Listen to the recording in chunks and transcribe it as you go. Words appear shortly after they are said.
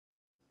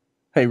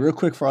Hey, real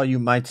quick for all you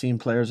My Team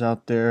players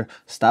out there,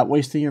 stop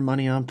wasting your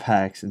money on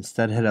packs.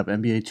 Instead, hit up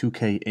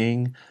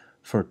NBA2K18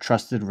 for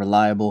trusted,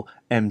 reliable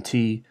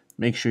MT.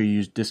 Make sure you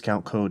use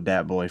discount code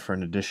DATBOY for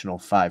an additional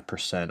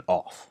 5%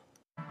 off.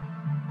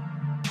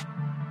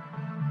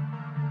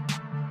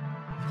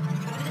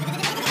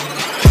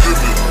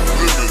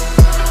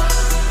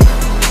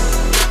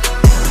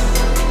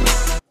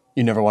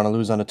 You never want to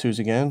lose on the 2's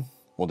again?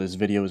 Well, this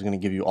video is going to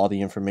give you all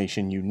the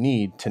information you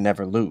need to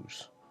never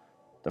lose.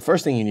 The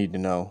first thing you need to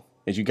know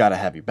is you gotta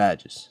have your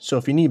badges. So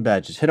if you need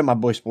badges, hit up my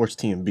boy Sports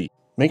TMB.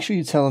 Make sure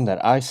you tell him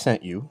that I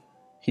sent you.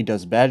 He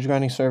does badge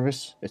grinding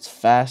service. It's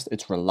fast,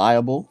 it's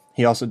reliable.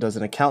 He also does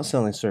an account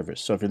selling service.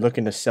 So if you're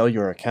looking to sell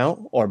your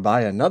account or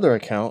buy another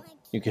account,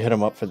 you can hit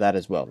him up for that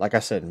as well. Like I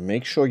said,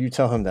 make sure you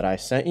tell him that I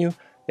sent you.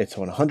 It's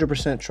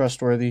 100%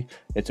 trustworthy.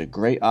 It's a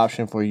great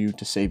option for you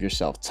to save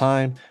yourself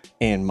time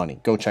and money.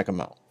 Go check him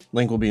out.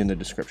 Link will be in the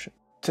description.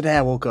 Today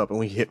I woke up and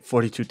we hit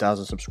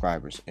 42,000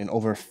 subscribers and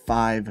over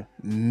 5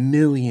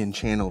 million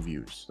channel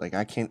views. Like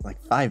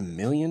 5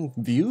 million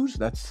views?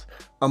 That's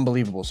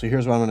unbelievable. So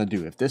here's what I'm going to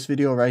do. If this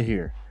video right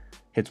here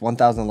hits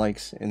 1,000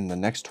 likes in the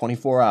next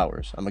 24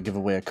 hours, I'm going to give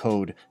away a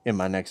code in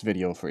my next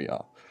video for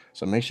y'all.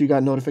 So make sure you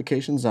got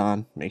notifications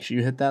on. Make sure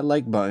you hit that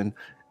like button.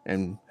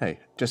 And hey,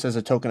 just as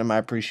a token of my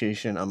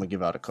appreciation, I'm going to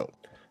give out a code.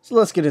 So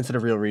let's get into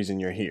the real reason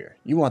you're here.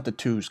 You want the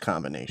 2's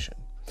combination.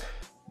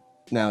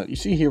 Now, you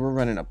see here we're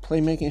running a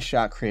playmaking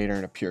shot creator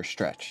and a pure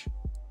stretch.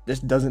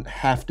 This doesn't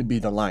have to be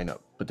the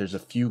lineup, but there's a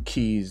few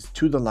keys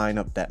to the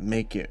lineup that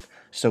make it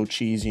so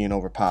cheesy and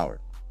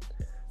overpowered.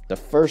 The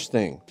first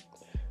thing,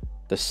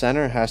 the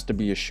center has to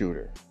be a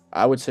shooter.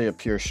 I would say a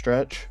pure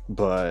stretch,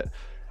 but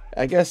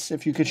I guess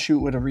if you could shoot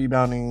with a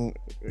rebounding,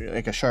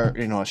 like a stretch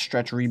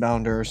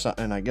rebounder or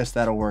something, I guess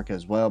that'll work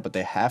as well, but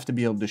they have to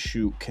be able to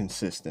shoot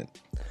consistent.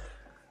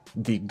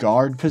 The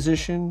guard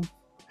position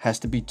has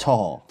to be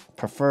tall,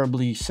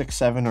 preferably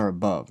 6'7" or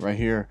above. Right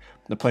here,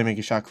 the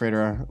playmaking shot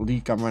creator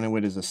leak I'm running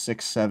with is a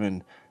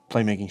 6'7"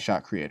 playmaking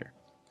shot creator.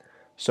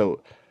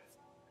 So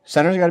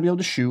center's got to be able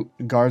to shoot,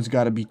 guard's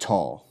got to be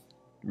tall.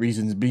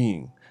 Reasons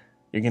being,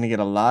 you're going to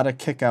get a lot of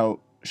kick out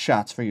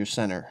shots for your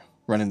center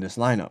running this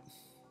lineup.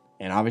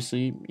 And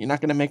obviously, you're not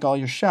going to make all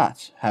your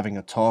shots. Having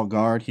a tall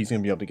guard, he's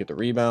going to be able to get the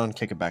rebound,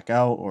 kick it back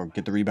out, or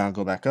get the rebound,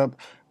 go back up.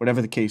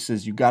 Whatever the case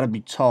is, you got to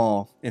be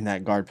tall in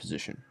that guard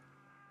position.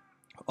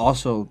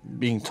 Also,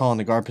 being tall in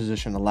the guard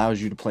position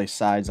allows you to play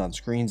sides on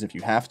screens if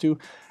you have to,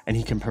 and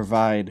he can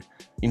provide,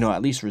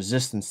 at least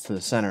resistance to the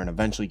center and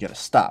eventually get a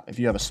stop. If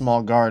you have a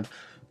small guard,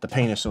 the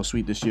paint is so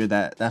sweet this year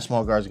that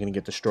small guard is going to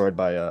get destroyed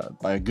by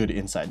a good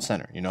inside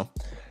center,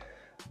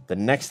 The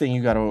next thing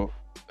you got to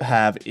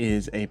have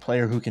is a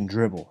player who can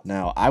dribble.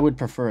 Now, I would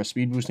prefer a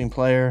speed boosting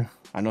player.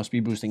 I know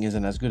speed boosting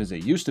isn't as good as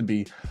it used to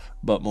be,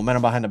 but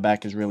momentum behind the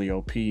back is really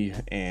OP,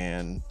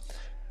 and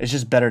it's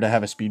just better to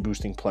have a speed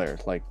boosting player.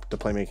 Like the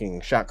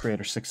playmaking shot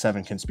creator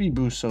 6'7" can speed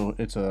boost, so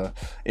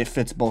it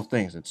fits both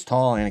things. It's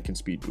tall and it can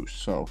speed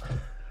boost. So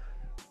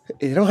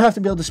you don't have to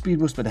be able to speed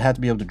boost, but they have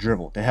to be able to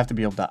dribble. They have to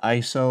be able to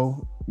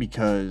ISO,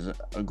 because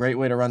a great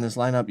way to run this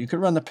lineup, you could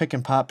run the pick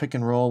and pop, pick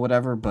and roll,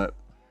 whatever, but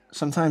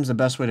sometimes the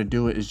best way to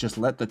do it is just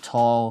let the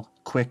tall,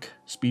 quick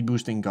speed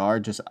boosting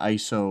guard just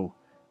ISO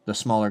the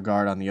smaller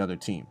guard on the other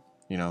team.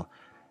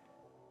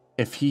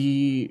 If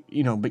he,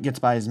 gets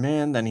by his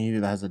man, then he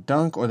either has a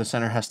dunk or the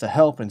center has to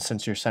help. And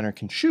since your center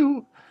can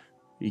shoot,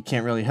 he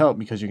can't really help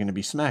because you're going to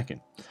be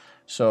smacking.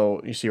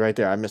 So you see right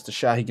there, I missed a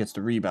shot. He gets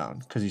the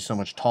rebound because he's so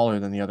much taller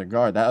than the other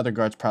guard. That other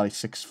guard's probably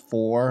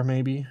 6'4",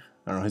 maybe.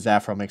 I don't know. His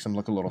afro makes him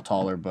look a little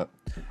taller, but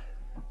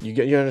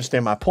you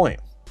understand my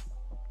point.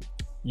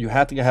 You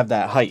have to have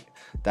that height.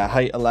 That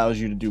height allows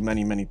you to do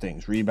many, many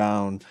things.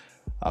 Rebound.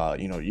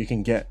 You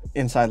can get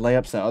inside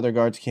layups that other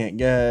guards can't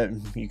get.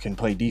 You can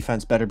play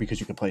defense better because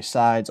you can play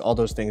sides, all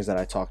those things that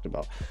I talked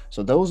about.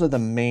 So those are the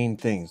main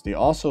things. They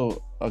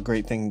also, a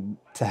great thing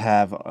to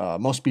have,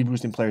 most speed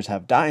boosting players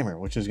have dimer,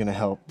 which is going to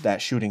help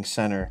that shooting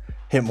center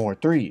hit more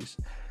threes.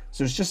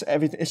 So it's just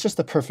everything. It's just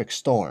the perfect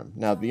storm.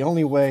 Now, the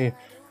only way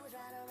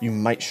you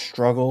might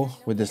struggle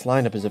with this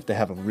lineup is if they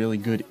have a really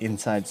good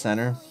inside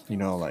center,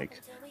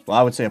 well,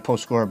 I would say a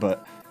post scorer,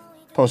 but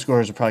post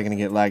scorers are probably going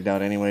to get lagged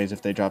out anyways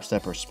if they drop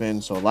step or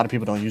spin. So a lot of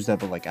people don't use that,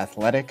 but like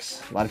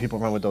athletics, a lot of people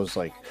run with those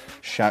like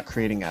shot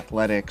creating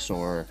athletics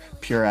or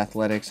pure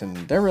athletics, and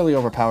they're really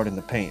overpowered in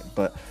the paint.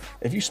 But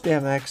if you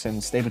spam X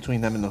and stay between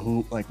them in the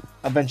hoop, like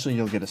eventually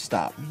you'll get a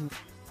stop.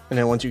 And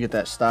then once you get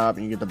that stop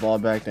and you get the ball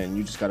back, then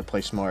you just got to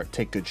play smart,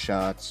 take good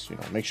shots,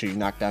 make sure you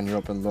knock down your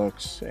open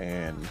looks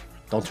and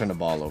don't turn the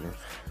ball over.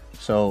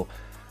 So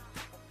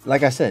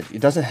like I said,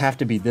 it doesn't have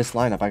to be this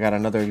lineup. I got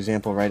another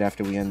example right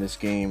after we end this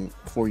game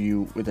for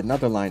you with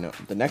another lineup.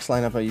 The next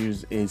lineup I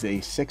use is a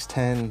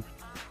 6'10"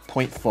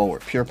 point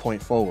forward, pure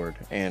point forward,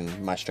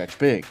 and my stretch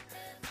big.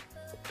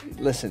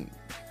 Listen,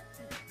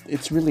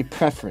 it's really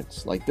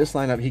preference. Like this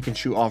lineup, he can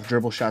shoot off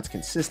dribble shots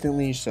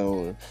consistently,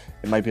 so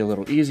it might be a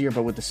little easier,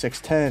 but with the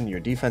 6'10",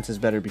 your defense is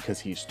better because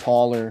he's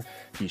taller,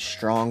 he's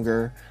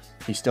stronger,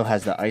 he still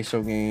has the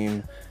ISO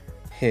game,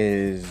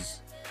 his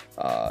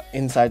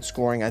Inside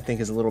scoring, I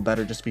think, is a little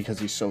better just because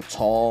he's so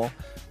tall.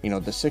 You know,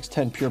 the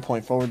 6'10 pure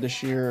point forward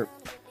this year,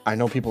 I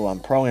know people on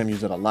Pro-Am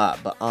use it a lot,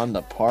 but on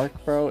the park,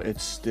 bro,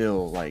 it's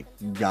still like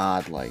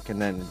godlike.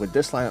 And then with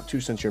this lineup too,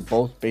 since you're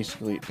both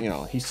basically, you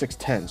know, he's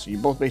 6'10, so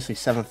you're both basically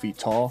 7 feet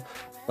tall,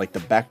 like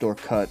the backdoor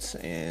cuts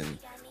and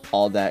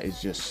all that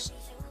is just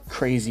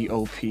crazy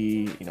OP.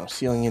 You know,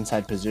 sealing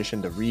inside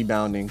position, the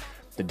rebounding,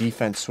 the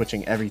defense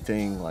switching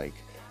everything. Like,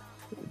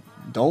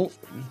 don't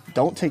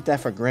take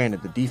that for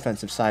granted, the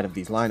defensive side of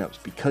these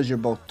lineups, because you're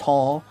both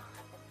tall.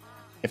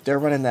 If they're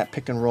running that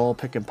pick and roll,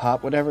 pick and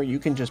pop, whatever, you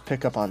can just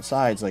pick up on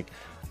sides. Like,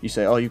 you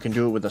say, oh, you can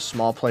do it with a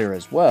small player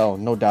as well,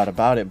 no doubt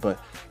about it, but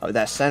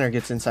that center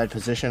gets inside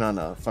position on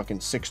a fucking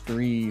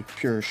 6'3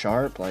 pure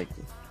sharp. Like,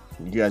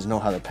 you guys know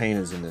how the pain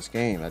is in this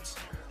game.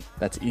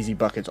 That's easy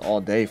buckets all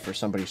day for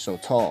somebody so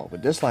tall.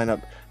 With this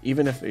lineup,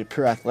 even if a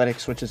pure athletic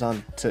switches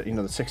on to, you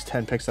know, the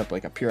 6'10 picks up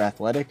like a pure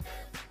athletic,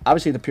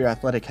 obviously the pure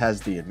athletic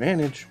has the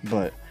advantage,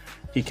 but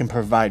he can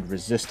provide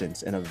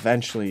resistance, and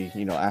eventually,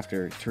 you know,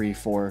 after 3,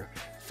 4,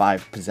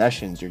 5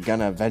 possessions, you're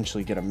gonna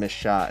eventually get a missed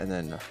shot, and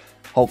then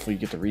hopefully you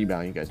get the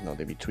rebound. You guys know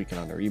they be tweaking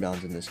on the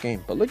rebounds in this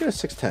game. But look at a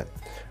 6'10.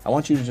 I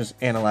want you to just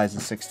analyze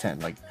the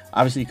 6'10. Like,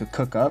 obviously you could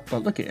cook up,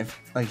 but look at, if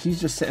like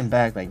he's just sitting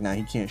back like, nah,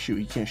 he can't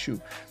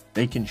shoot.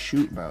 They can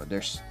shoot, bro.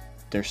 Their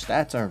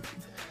stats are,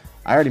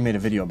 I already made a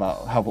video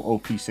about how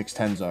OP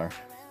 6'10s are,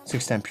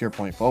 6'10 pure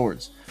point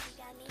forwards.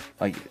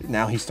 Like,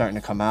 now he's starting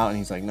to come out and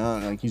he's like, no,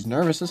 like, he's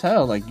nervous as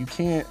hell. Like, you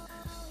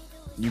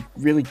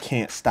really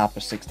can't stop a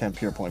 6'10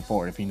 pure point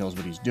forward if he knows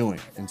what he's doing.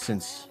 And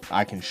since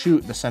I can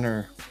shoot, the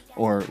center,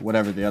 or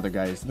whatever the other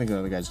guy is, I think the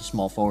other guy's a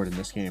small forward in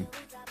this game,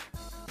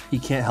 he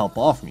can't help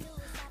off me.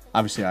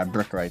 Obviously I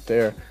brick right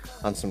there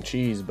on some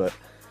cheese, but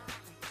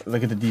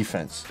look at the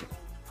defense.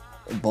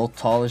 Both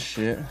tall as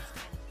shit.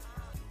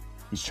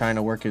 He's trying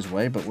to work his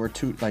way, but we're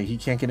too, like, he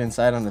can't get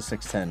inside on the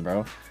 6'10,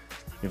 bro.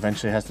 He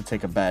eventually has to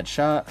take a bad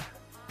shot.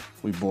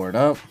 We board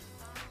up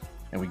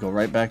and we go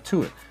right back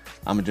to it.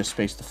 I'm gonna just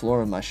space the floor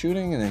with my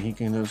shooting, and then he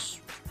can just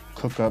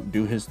cook up,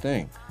 do his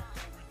thing.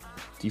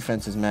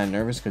 Defense is mad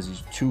nervous because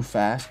he's too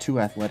fast, too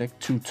athletic,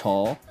 too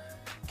tall.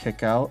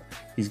 Kick out.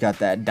 He's got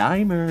that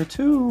dimer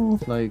too.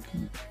 Like,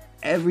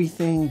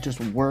 everything just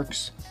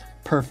works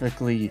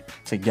perfectly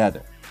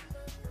together.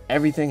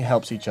 Everything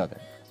helps each other.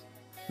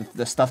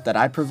 The stuff that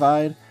I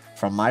provide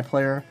from my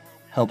player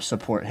helps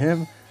support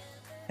him,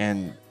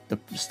 and the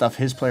stuff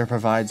his player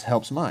provides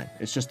helps mine.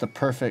 It's just the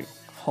perfect,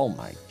 oh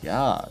my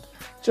god,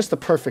 just the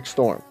perfect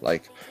storm,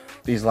 like,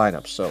 these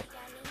lineups. So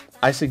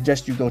I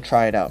suggest you go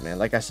try it out, man.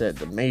 Like I said,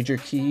 the major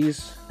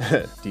keys,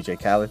 DJ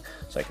Khaled,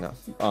 it's like,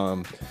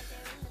 no.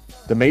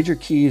 The major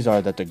keys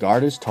are that the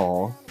guard is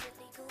tall,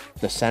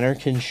 the center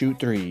can shoot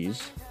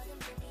threes,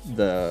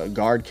 the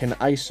guard can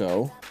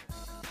ISO,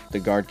 the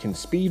guard can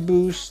speed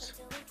boost,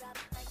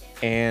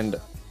 and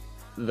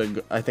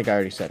I think I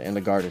already said, and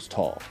the guard is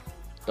tall.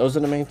 Those are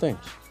the main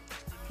things.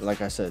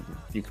 Like I said,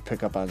 you can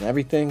pick up on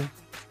everything,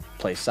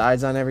 play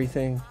sides on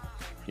everything.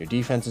 Your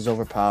defense is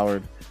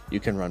overpowered. You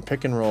can run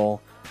pick and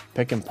roll,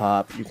 pick and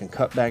pop. You can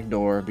cut back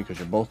door because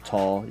you're both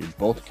tall. You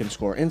both can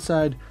score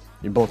inside.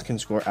 You both can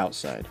score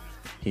outside.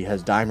 He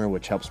has dimer,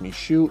 which helps me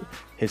shoot.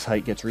 His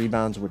height gets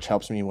rebounds, which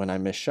helps me when I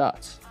miss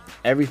shots.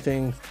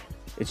 Everything,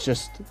 it's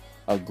just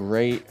a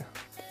great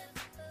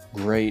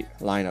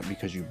lineup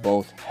because you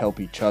both help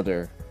each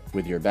other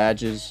with your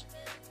badges,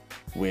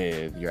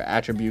 with your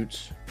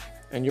attributes,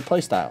 and your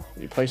play style.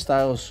 Your play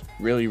styles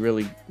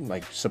really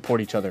like support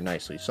each other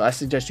nicely. So I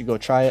suggest you go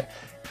try it.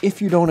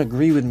 If you don't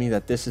agree with me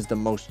that this is the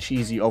most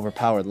cheesy,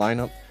 overpowered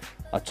lineup,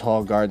 a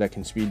tall guard that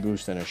can speed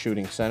boost and a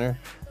shooting center,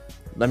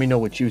 let me know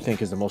what you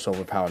think is the most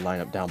overpowered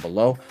lineup down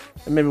below,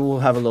 and maybe we'll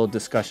have a little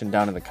discussion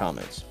down in the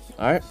comments.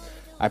 All right,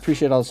 I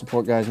appreciate all the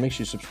support, guys. Make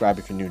sure you subscribe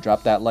if you're new.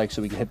 Drop that like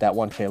so we can hit that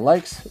 1K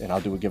likes, and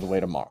I'll do a giveaway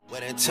tomorrow.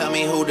 Well, then tell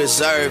me who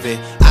deserve it.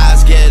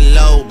 Eyes get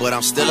low, but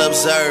I'm still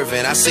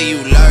observing. I see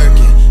you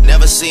lurking.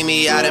 Never see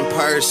me out in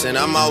person,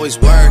 I'm always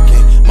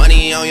working.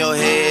 Money on your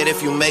head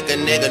if you make a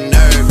nigga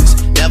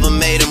nervous. Never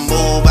made a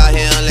move out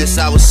here unless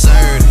I was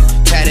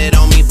certain. Tatted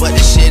on me, but the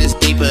shit is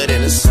deeper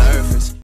than the sun.